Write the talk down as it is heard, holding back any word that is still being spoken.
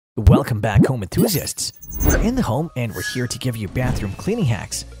Welcome back, home enthusiasts! We're in the home and we're here to give you bathroom cleaning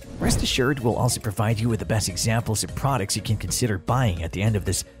hacks. Rest assured, we'll also provide you with the best examples of products you can consider buying at the end of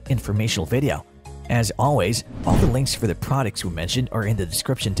this informational video. As always, all the links for the products we mentioned are in the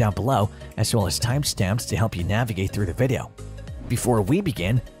description down below, as well as timestamps to help you navigate through the video. Before we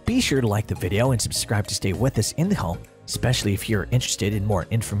begin, be sure to like the video and subscribe to stay with us in the home, especially if you're interested in more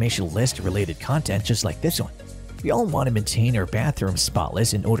informational list-related content just like this one. We all want to maintain our bathroom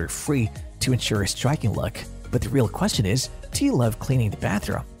spotless and odor-free to ensure a striking look, but the real question is, do you love cleaning the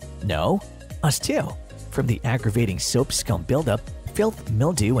bathroom? No? Us too! From the aggravating soap scum buildup, filth,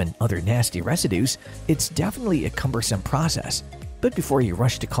 mildew, and other nasty residues, it's definitely a cumbersome process. But before you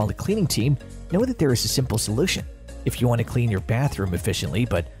rush to call the cleaning team, know that there is a simple solution. If you want to clean your bathroom efficiently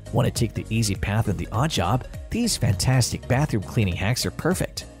but want to take the easy path on the odd job, these fantastic bathroom cleaning hacks are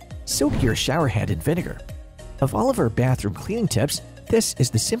perfect. Soak your shower head in vinegar. Of all of our bathroom cleaning tips, this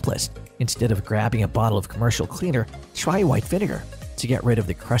is the simplest. Instead of grabbing a bottle of commercial cleaner, try white vinegar. To get rid of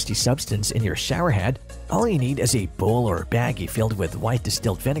the crusty substance in your shower head, all you need is a bowl or baggie filled with white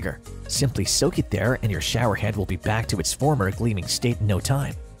distilled vinegar. Simply soak it there and your shower head will be back to its former gleaming state in no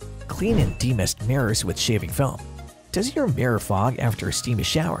time. Clean and demist mirrors with shaving foam. Does your mirror fog after a steamy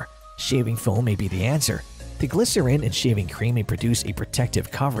shower? Shaving foam may be the answer. The glycerin and shaving cream may produce a protective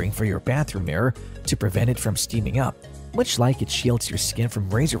covering for your bathroom mirror to prevent it from steaming up, much like it shields your skin from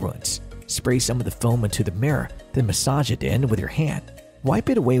razor wounds. Spray some of the foam into the mirror, then massage it in with your hand. Wipe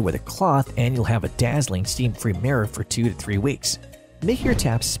it away with a cloth and you'll have a dazzling steam-free mirror for 2 to 3 weeks. Make your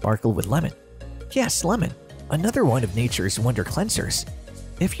taps sparkle with lemon. Yes, lemon, another one of nature's wonder cleansers.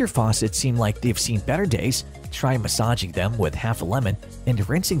 If your faucets seem like they've seen better days, try massaging them with half a lemon and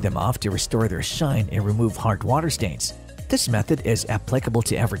rinsing them off to restore their shine and remove hard water stains. This method is applicable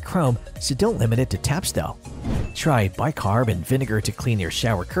to every chrome, so don't limit it to taps though. Try bicarb and vinegar to clean your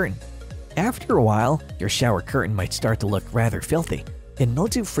shower curtain. After a while, your shower curtain might start to look rather filthy, and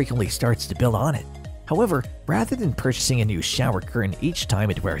mildew frequently starts to build on it. However, rather than purchasing a new shower curtain each time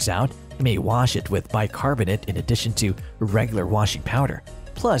it wears out, you may wash it with bicarbonate in addition to regular washing powder.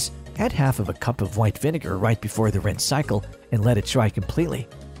 Plus, add half of a cup of white vinegar right before the rinse cycle and let it dry completely.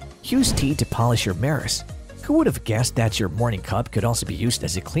 Use tea to polish your mirrors. Who would have guessed that your morning cup could also be used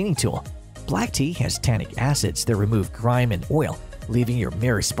as a cleaning tool? Black tea has tannic acids that remove grime and oil, leaving your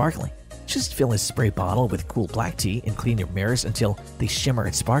mirror sparkling. Just fill a spray bottle with cool black tea and clean your mirrors until they shimmer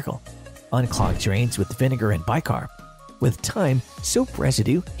and sparkle. Unclog drains with vinegar and bicarb. With time, soap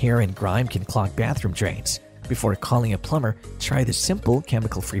residue, hair, and grime can clog bathroom drains. Before calling a plumber, try the simple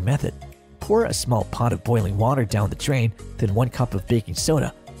chemical-free method. Pour a small pot of boiling water down the drain, then 1 cup of baking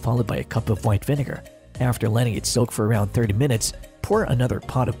soda, followed by a cup of white vinegar. After letting it soak for around 30 minutes, pour another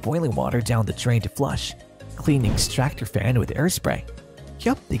pot of boiling water down the drain to flush. Clean the extractor fan with air spray.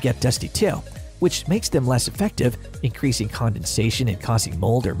 Yup, they get dusty too, which makes them less effective, increasing condensation and causing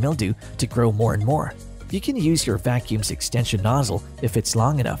mold or mildew to grow more and more. You can use your vacuum's extension nozzle if it's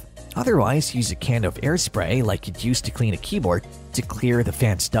long enough. Otherwise, use a can of air spray like you'd use to clean a keyboard to clear the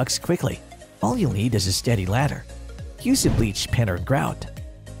fan's ducts quickly. All you'll need is a steady ladder. Use a bleach pen or grout.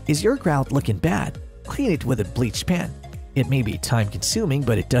 Is your grout looking bad? Clean it with a bleach pen. It may be time-consuming,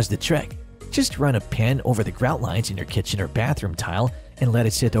 but it does the trick. Just run a pen over the grout lines in your kitchen or bathroom tile and let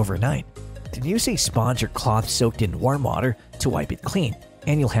it sit overnight. Then use a sponge or cloth soaked in warm water to wipe it clean,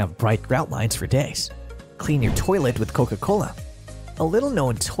 and you'll have bright grout lines for days. Clean your toilet with Coca-Cola. A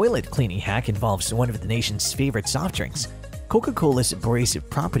little-known toilet cleaning hack involves one of the nation's favorite soft drinks. Coca-Cola's abrasive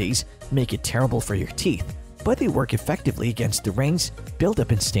properties make it terrible for your teeth, but they work effectively against the rings, buildup,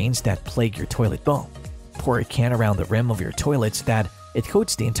 and stains that plague your toilet bowl. Pour a can around the rim of your toilet so that it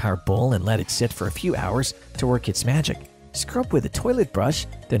coats the entire bowl and let it sit for a few hours to work its magic. Scrub with a toilet brush,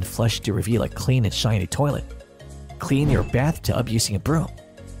 then flush to reveal a clean and shiny toilet. Clean your bathtub using a broom.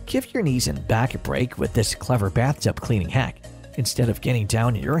 Give your knees and back a break with this clever bathtub cleaning hack. Instead of getting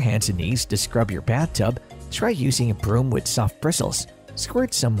down on your hands and knees to scrub your bathtub, try using a broom with soft bristles.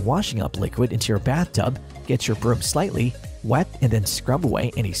 Squirt some washing up liquid into your bathtub, get your broom slightly wet, and then scrub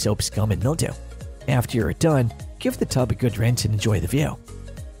away any soap, scum, and mildew. After you're done, give the tub a good rinse and enjoy the view.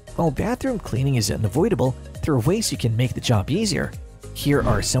 While bathroom cleaning is unavoidable, there are ways you can make the job easier. Here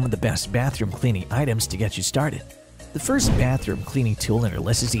are some of the best bathroom cleaning items to get you started. The first bathroom cleaning tool in our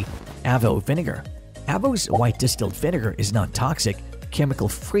list is the AVO Vinegar. AVO's white distilled vinegar is non-toxic,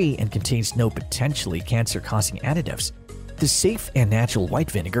 chemical-free, and contains no potentially cancer-causing additives. The safe and natural white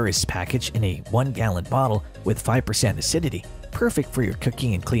vinegar is packaged in a 1-gallon bottle with 5% acidity, perfect for your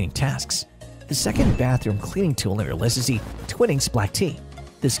cooking and cleaning tasks. The second bathroom cleaning tool in our list is the Twinnings Black Tea.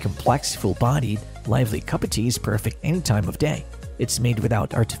 This complex, full-bodied, lively cup of tea is perfect any time of day. It's made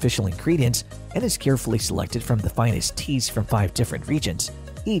without artificial ingredients and is carefully selected from the finest teas from 5 different regions,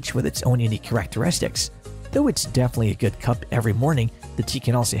 each with its own unique characteristics. Though it's definitely a good cup every morning, the tea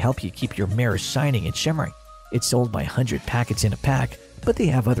can also help you keep your mirror shining and shimmering. It's sold by 100 packets in a pack, but they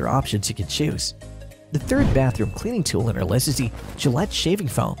have other options you can choose. The third bathroom cleaning tool in our list is the Gillette Shaving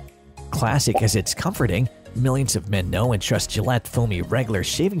Foam. Classic as it's comforting, millions of men know and trust Gillette Foamy Regular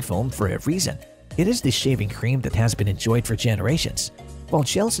Shaving Foam for a reason. It is the shaving cream that has been enjoyed for generations. While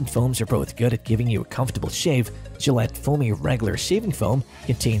gels and foams are both good at giving you a comfortable shave, Gillette Foamy Regular Shaving Foam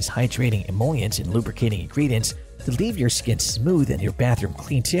contains hydrating emollients and lubricating ingredients to leave your skin smooth and your bathroom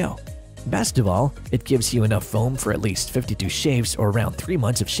clean too. Best of all, it gives you enough foam for at least 52 shaves or around 3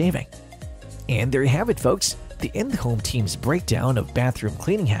 months of shaving. And there you have it, folks, the In the Home team's breakdown of bathroom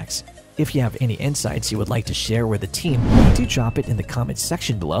cleaning hacks. If you have any insights you would like to share with the team, do drop it in the comments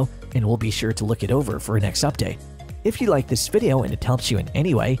section below and we'll be sure to look it over for a next update. If you like this video and it helps you in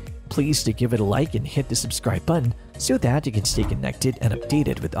any way, please do give it a like and hit the subscribe button so that you can stay connected and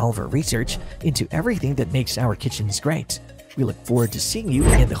updated with all of our research into everything that makes our kitchens great. We look forward to seeing you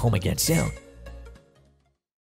in the home again soon.